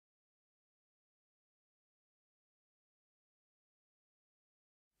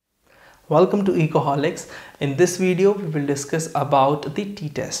Welcome to Ecoholics. In this video, we will discuss about the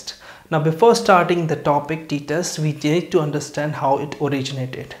t-test. Now, before starting the topic t-test, we need to understand how it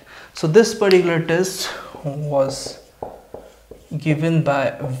originated. So, this particular test was given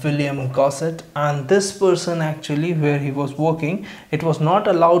by William Gossett, and this person actually, where he was working, it was not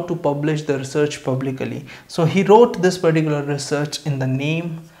allowed to publish the research publicly. So, he wrote this particular research in the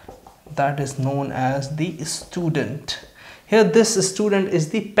name that is known as the student. Here this student is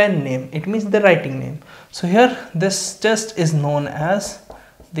the pen name, it means the writing name. So here this test is known as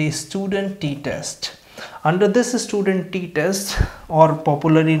the student t-test. Under this student t-test, or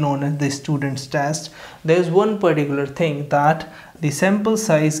popularly known as the student's test, there is one particular thing, that the sample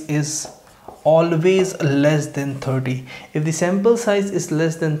size is always less than 30. If the sample size is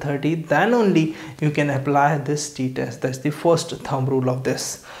less than 30, then only you can apply this t-test. That's the first thumb rule of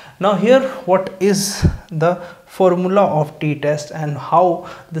this. Now here, what is the formula of t-test and how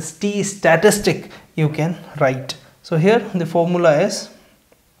this t statistic you can write? So here the formula is,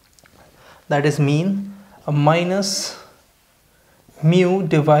 that is mean minus mu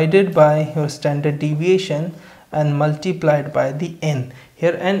divided by your standard deviation and multiplied by the n.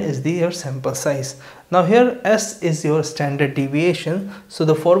 Here n is your sample size. Now here s is your standard deviation. So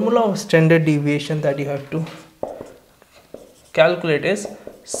the formula of standard deviation that you have to calculate is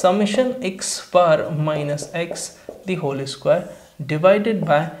summation x bar minus x the whole square divided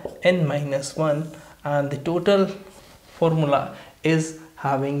by n minus 1, and the total formula is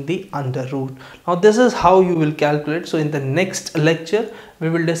having the under root. Now this is how you will calculate. So in the next lecture we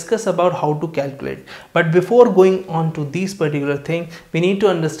will discuss about how to calculate, but before going on to these particular things, we need to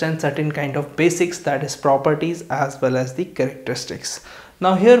understand certain kind of basics, that is properties as well as the characteristics.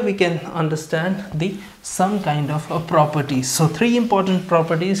 Now here we can understand the some kind of properties. So three important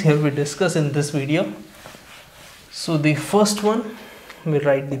properties here we discuss in this video. So the first one, we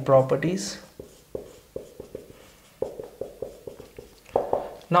write the properties.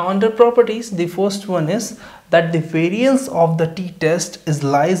 Now under properties, the first one is that the variance of the t-test is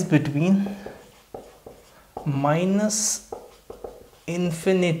lies between minus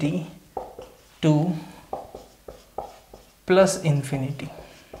infinity to plus infinity.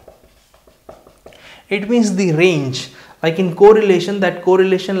 It means the range, like in correlation, that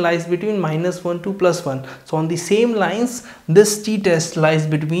correlation lies between minus 1 to plus 1. So on the same lines, this t-test lies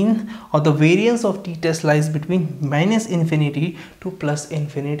between, or the variance of t-test lies between minus infinity to plus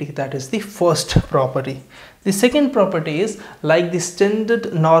infinity. That is the first property. The second property is, like the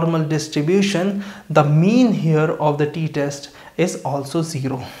standard normal distribution, the mean here of the t-test is also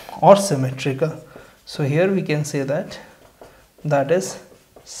 0 or symmetrical. So here we can say that is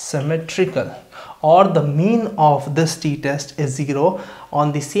symmetrical, or the mean of this t-test is 0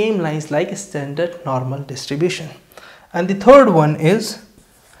 on the same lines like standard normal distribution. And the third one is,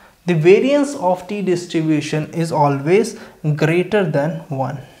 the variance of t distribution is always greater than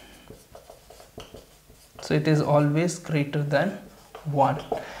 1. So it is always greater than 1,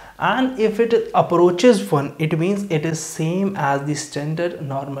 and if it approaches 1, it means it is same as the standard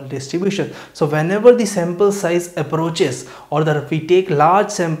normal distribution. So whenever the sample size approaches, or that we take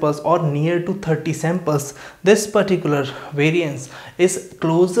large samples or near to 30 samples, this particular variance is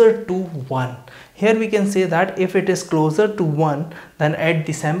closer to 1. Here we can say that if it is closer to 1, then at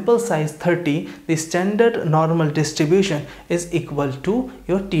the sample size 30, the standard normal distribution is equal to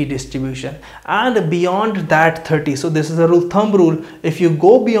your t distribution. And beyond that 30, so this is a thumb rule, if you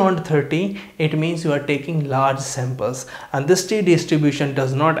go beyond 30, it means you are taking large samples, and this t distribution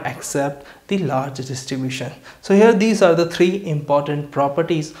does not accept the large distribution. So here these are the three important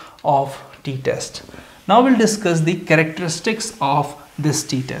properties of t-test. Now we'll discuss the characteristics of this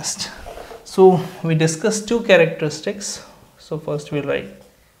t-test. So we discussed two characteristics. So first we'll write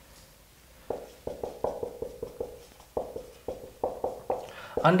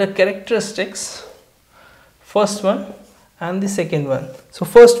under characteristics, first one and the second one. So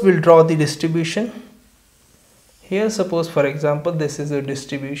first we'll draw the distribution. Here suppose, for example, this is your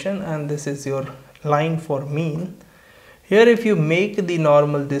distribution and this is your line for mean. Here if you make the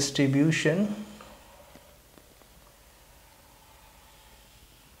normal distribution,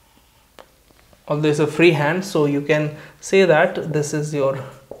 although it's a free hand, so you can say that this is your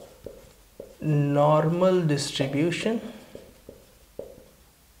normal distribution.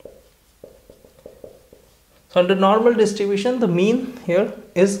 So under normal distribution, the mean here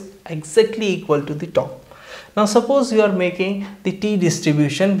is exactly equal to the top. Now suppose you are making the t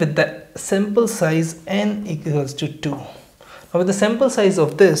distribution with the sample size n equals to 2. Now with the sample size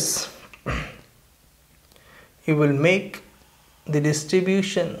of this, you will make the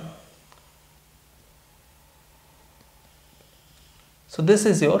distribution. So this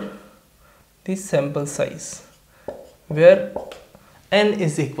is your the sample size where n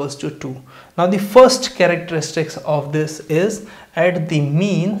is equals to 2. Now the first characteristics of this is at the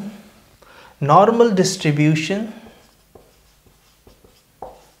mean normal distribution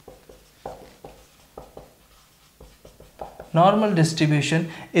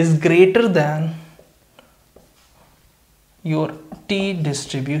is greater than your t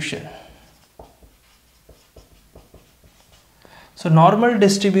distribution. So normal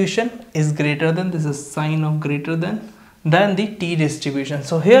distribution is greater than, this is sign of greater than the t distribution.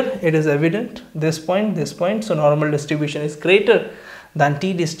 So here it is evident, this point, so normal distribution is greater than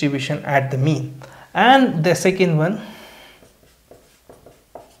t distribution at the mean. And the second one,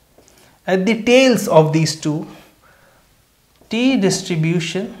 at the tails of these two, t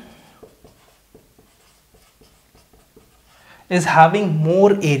distribution is having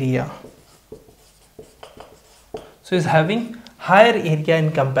more area, so is having higher area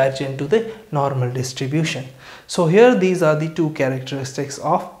in comparison to the normal distribution. So here these are the two characteristics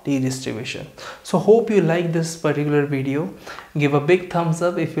of t distribution. So hope you like this particular video. Give a big thumbs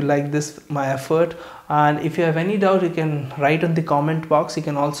up if you like this my effort, and if you have any doubt you can write in the comment box. You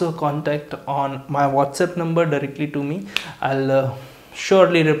can also contact on my WhatsApp number directly to me. I'll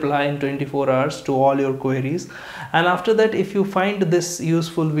surely reply in 24 hours to all your queries. And after that, if you find this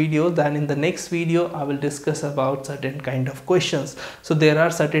useful video, then in the next video I will discuss about certain kind of questions. So there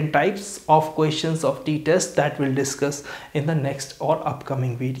are certain types of questions of t-test that we'll discuss in the next or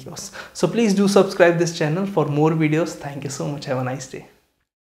upcoming videos. So please do subscribe this channel for more videos. Thank you so much. Have a nice day.